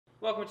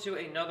Welcome to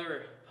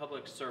another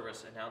public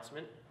service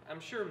announcement. I'm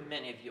sure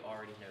many of you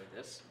already know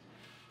this,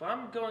 but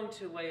I'm going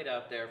to lay it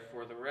out there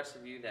for the rest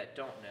of you that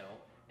don't know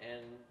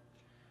and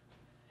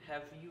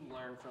have you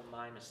learn from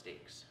my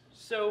mistakes.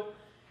 So,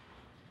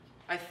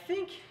 I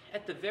think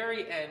at the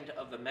very end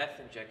of the meth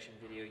injection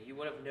video, you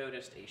would have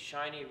noticed a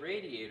shiny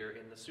radiator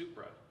in the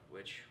Supra,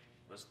 which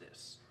was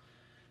this.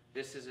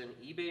 This is an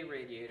eBay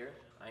radiator.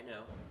 I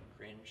know,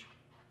 cringe.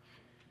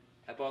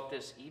 I bought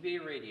this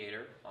eBay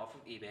radiator off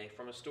of eBay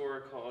from a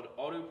store called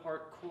Auto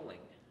Part Cooling.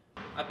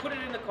 I put it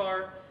in the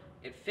car,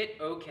 it fit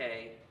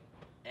okay,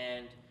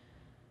 and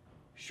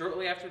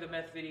shortly after the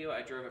meth video,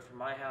 I drove it from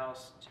my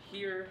house to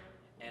here,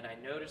 and I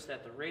noticed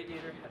that the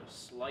radiator had a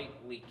slight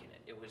leak in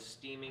it. It was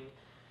steaming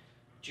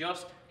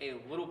just a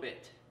little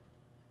bit,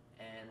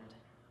 and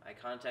I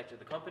contacted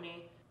the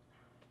company.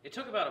 It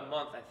took about a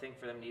month, I think,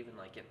 for them to even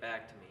get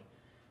back to me.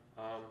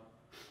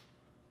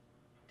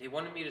 They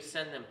wanted me to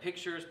send them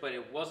pictures, but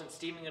it wasn't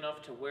steaming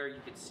enough to where you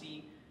could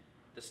see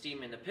the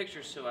steam in the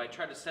pictures, so I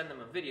tried to send them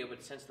a video,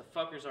 but since the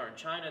fuckers are in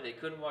China, they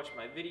couldn't watch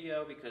my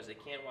video because they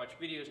can't watch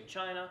videos in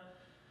China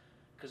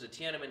because of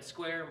Tiananmen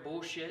Square and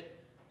bullshit.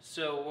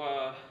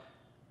 So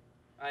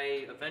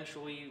I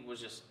eventually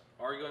was just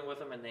arguing with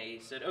them, and they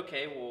said,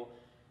 okay, well,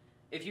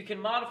 if you can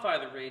modify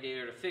the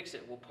radiator to fix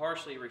it, we'll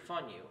partially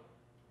refund you.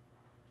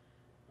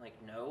 I'm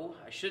like, no,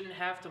 I shouldn't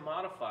have to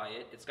modify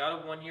it. It's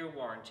got a 1-year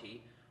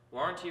warranty.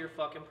 Warranty your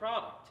fucking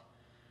product.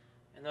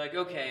 And they're like,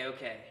 okay,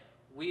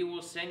 we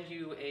will send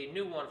you a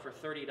new one for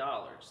 $30.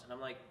 And I'm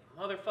like,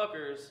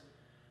 motherfuckers,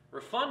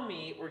 refund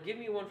me or give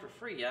me one for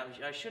free.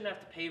 I shouldn't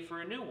have to pay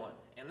for a new one.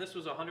 And this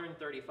was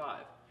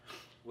 $135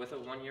 with a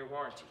 1-year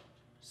warranty.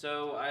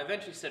 So I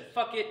eventually said,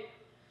 fuck it,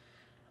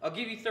 I'll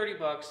give you 30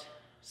 bucks,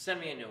 send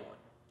me a new one.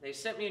 They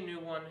sent me a new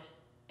one,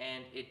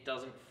 and it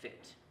doesn't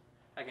fit.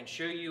 I can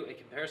show you a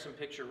comparison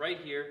picture right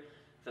here.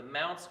 The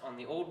mounts on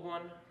the old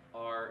one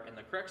are in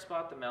the correct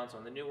spot, the mounts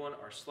on the new one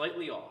are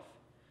slightly off.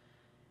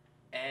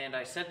 And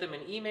I sent them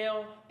an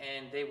email,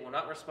 and they will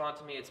not respond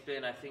to me. It's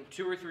been, I think,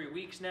 2 or 3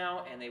 weeks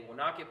now, and they will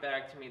not get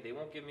back to me. They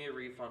won't give me a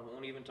refund,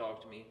 won't even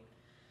talk to me.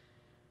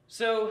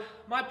 So,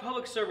 my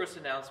public service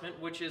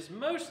announcement, which is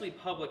mostly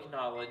public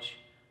knowledge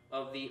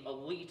of the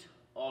elite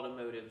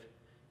automotive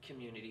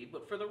community,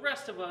 but for the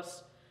rest of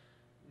us,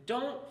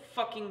 don't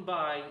fucking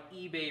buy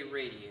eBay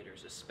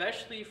radiators,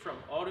 especially from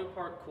Auto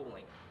Part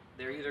Cooling.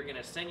 They're either going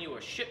to send you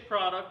a shit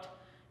product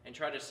and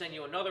try to send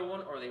you another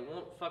one, or they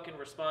won't fucking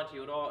respond to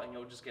you at all and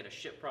you'll just get a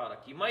shit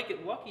product. You might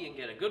get lucky and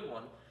get a good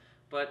one,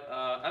 but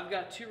I've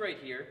got 2 right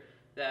here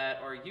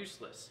that are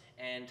useless.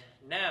 And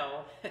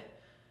now,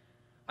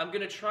 I'm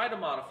going to try to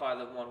modify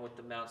the one with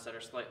the mounts that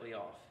are slightly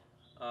off.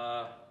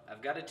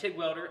 I've got a TIG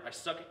welder. I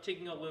suck at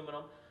TIGging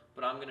aluminum,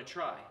 but I'm going to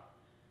try.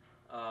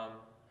 I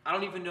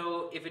don't even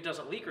know if it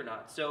doesn't leak or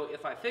not. So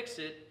if I fix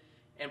it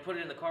and put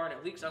it in the car and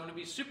it leaks, I'm going to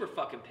be super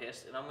fucking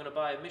pissed, and I'm going to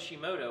buy a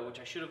Mishimoto, which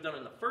I should have done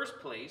in the first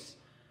place.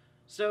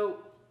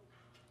 So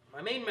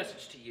my main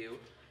message to you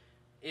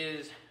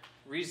is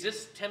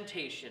resist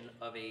temptation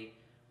of a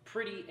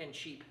pretty and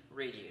cheap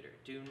radiator.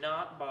 Do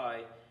not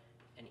buy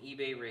an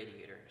eBay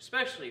radiator,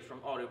 especially from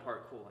Auto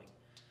Part Cooling.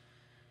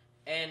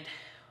 And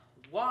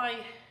why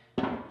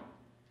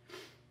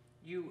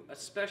you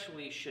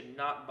especially should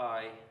not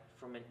buy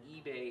from an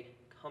eBay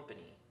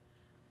company,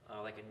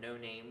 like a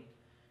no-name,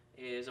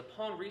 is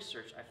upon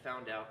research I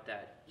found out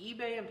that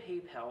eBay and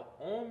PayPal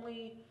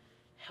only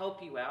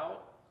help you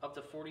out up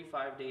to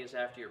 45 days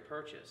after your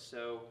purchase.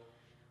 So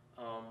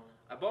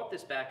I bought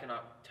this back in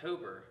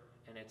October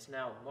and it's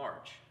now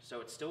March,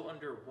 so it's still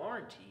under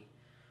warranty,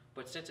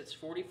 but since it's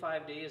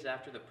 45 days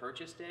after the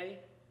purchase day,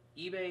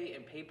 eBay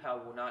and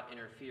PayPal will not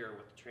interfere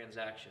with the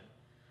transaction.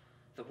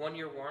 The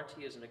 1-year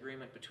warranty is an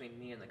agreement between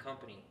me and the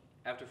company.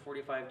 After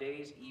 45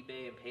 days,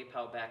 eBay and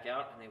PayPal back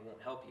out and they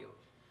won't help you.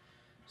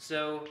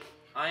 So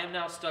I am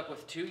now stuck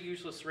with 2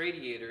 useless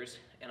radiators,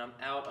 and I'm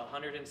out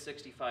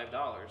 $165,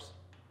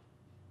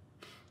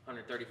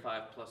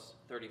 $135 plus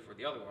 $30 for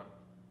the other one.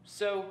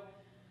 So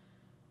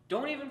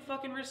don't even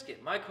fucking risk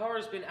it. My car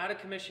has been out of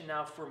commission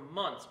now for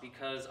months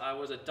because I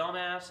was a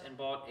dumbass and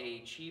bought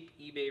a cheap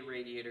eBay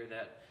radiator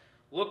that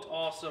looked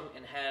awesome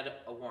and had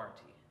a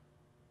warranty.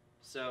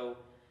 So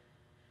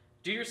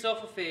do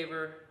yourself a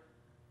favor.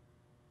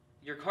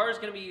 Your car is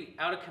going to be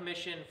out of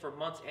commission for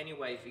months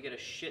anyway if you get a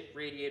shit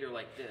radiator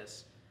like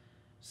this.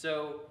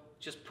 So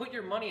just put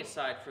your money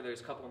aside for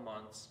those couple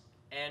months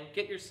and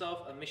get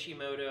yourself a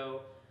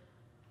Mishimoto,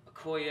 a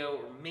Koyo,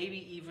 or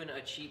maybe even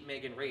a cheap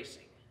Megan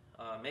Racing.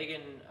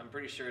 Megan, I'm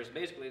pretty sure, is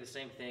basically the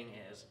same thing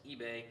as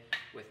eBay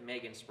with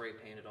Megan spray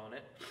painted on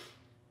it.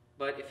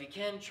 But if you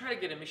can, try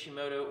to get a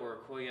Mishimoto or a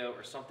Koyo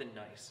or something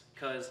nice,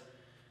 because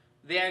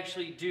they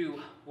actually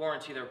do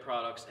warranty their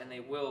products and they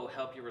will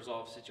help you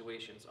resolve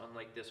situations,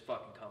 unlike this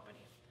fucking company.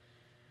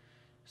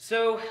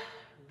 So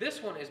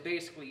this one is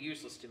basically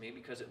useless to me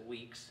because it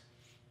leaks,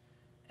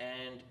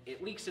 and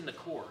it leaks in the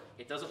core.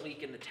 It doesn't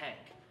leak in the tank.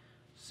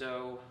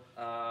 So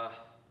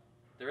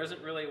there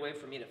isn't really a way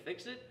for me to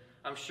fix it.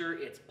 I'm sure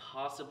it's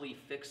possibly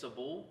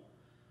fixable,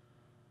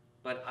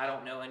 but I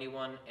don't know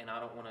anyone and I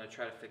don't want to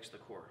try to fix the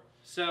core.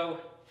 So,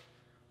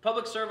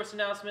 public service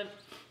announcement,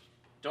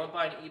 don't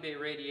buy an eBay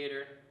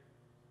radiator,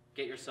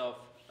 get yourself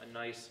a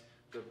nice,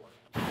 good one.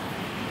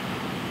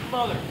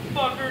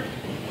 Motherfucker!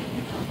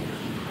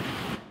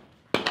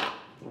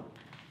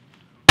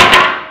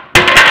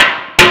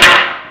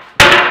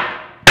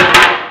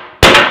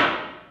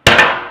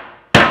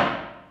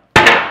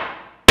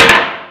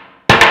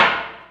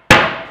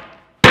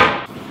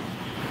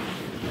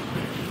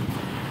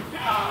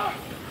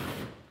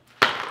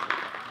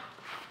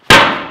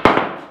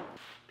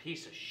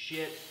 Piece of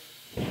shit.